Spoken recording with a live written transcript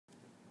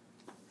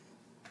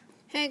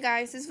Hey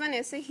guys, it's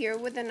Vanessa here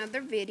with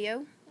another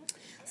video.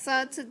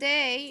 So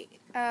today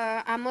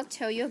I'm gonna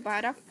tell you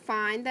about a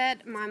find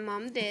that my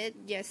mom did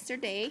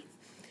yesterday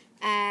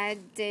at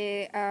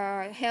the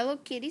Hello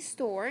Kitty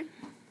store.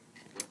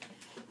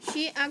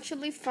 She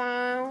actually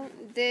found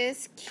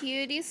this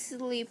cutie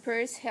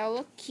slippers,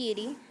 Hello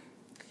Kitty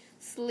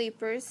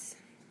slippers.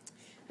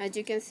 As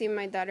you can see,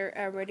 my daughter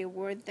already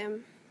wore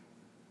them.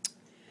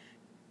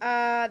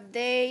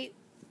 They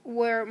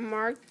were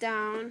marked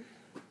down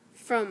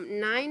from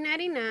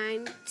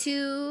 $9.99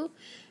 to,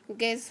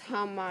 guess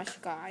how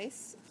much,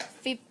 guys?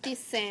 50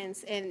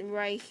 cents. And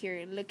right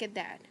here, look at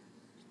that.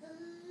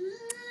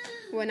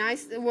 When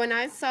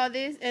I saw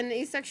this, and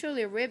it's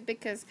actually ripped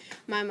because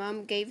my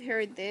mom gave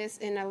her this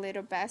in a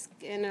little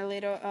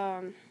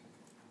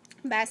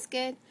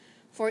basket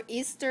for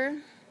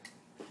Easter,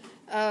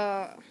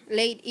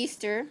 late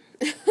Easter,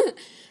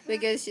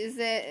 because she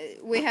said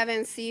we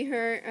haven't seen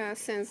her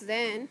since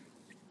then.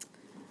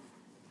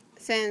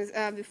 Since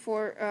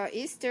before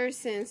Easter,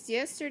 since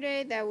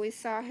yesterday that we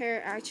saw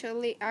her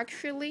actually.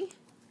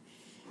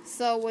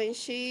 So when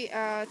she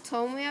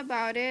told me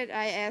about it,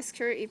 I asked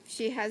her if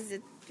she has a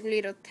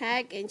little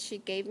tag, and she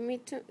gave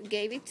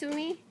it to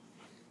me.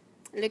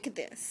 Look at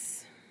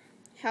this,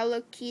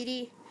 Hello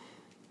Kitty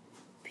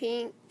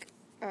pink,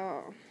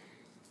 from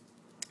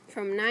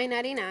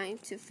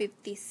 $9.99 to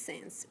 50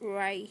 cents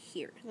right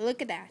here.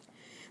 Look at that.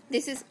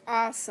 This is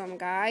awesome,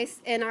 guys.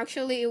 And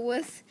actually it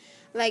was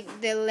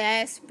like the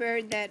last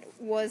pair that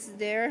was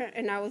there,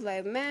 and I was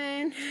like,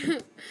 man.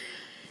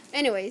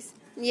 Anyways,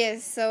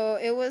 yes, so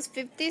it was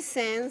 50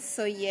 cents.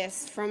 So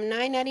yes, from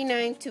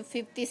 $9.99 to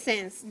 50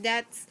 cents.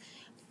 That's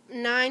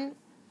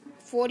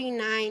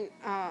 $9.49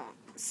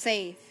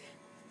 save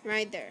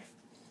right there.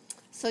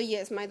 So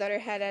yes, my daughter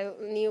had a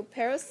new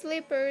pair of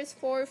slippers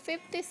for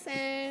 50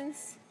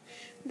 cents.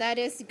 That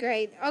is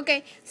great.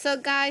 Okay, so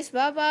guys,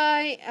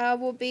 bye-bye. I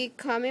will be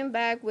coming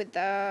back with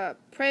the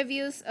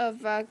previews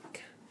of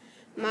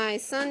my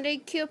Sunday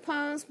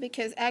coupons,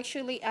 because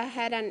actually I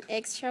had an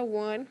extra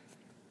one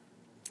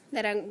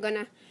that I'm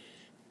gonna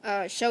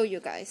show you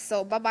guys.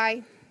 So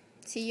bye-bye.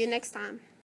 See you next time.